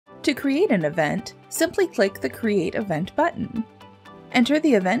To create an event, simply click the Create Event button. Enter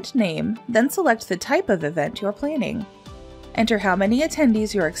the event name, then select the type of event you're planning. Enter how many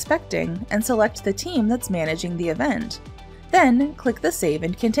attendees you're expecting and select the team that's managing the event. Then, click the Save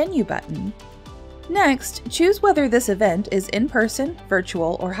and Continue button. Next, choose whether this event is in-person,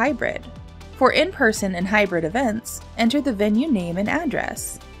 virtual, or hybrid. For in-person and hybrid events, enter the venue name and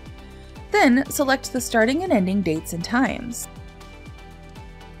address. Then, select the starting and ending dates and times.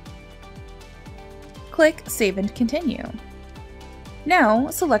 Click Save and Continue. Now,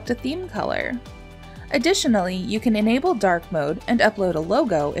 select a theme color. Additionally, you can enable dark mode and upload a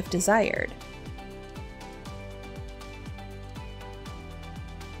logo if desired.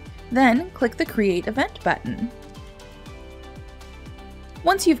 Then, click the Create Event button.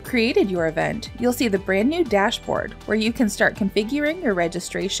 Once you've created your event, you'll see the brand new dashboard where you can start configuring your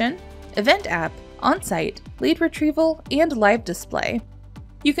registration, event app, on-site, lead retrieval, and live display.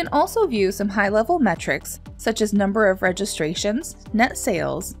 You can also view some high-level metrics such as number of registrations, net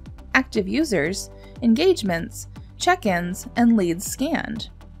sales, active users, engagements, check-ins, and leads scanned.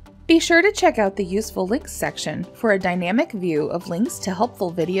 Be sure to check out the Useful Links section for a dynamic view of links to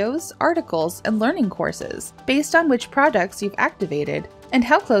helpful videos, articles, and learning courses based on which products you've activated and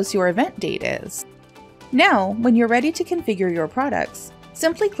how close your event date is. Now, when you're ready to configure your products,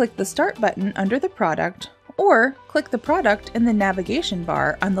 simply click the Start button under the product or click the product in the navigation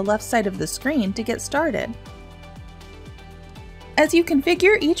bar on the left side of the screen to get started. As you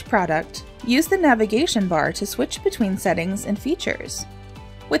configure each product, use the navigation bar to switch between settings and features.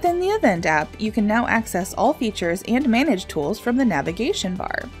 Within the Event app, you can now access all features and manage tools from the navigation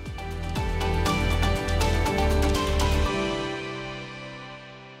bar.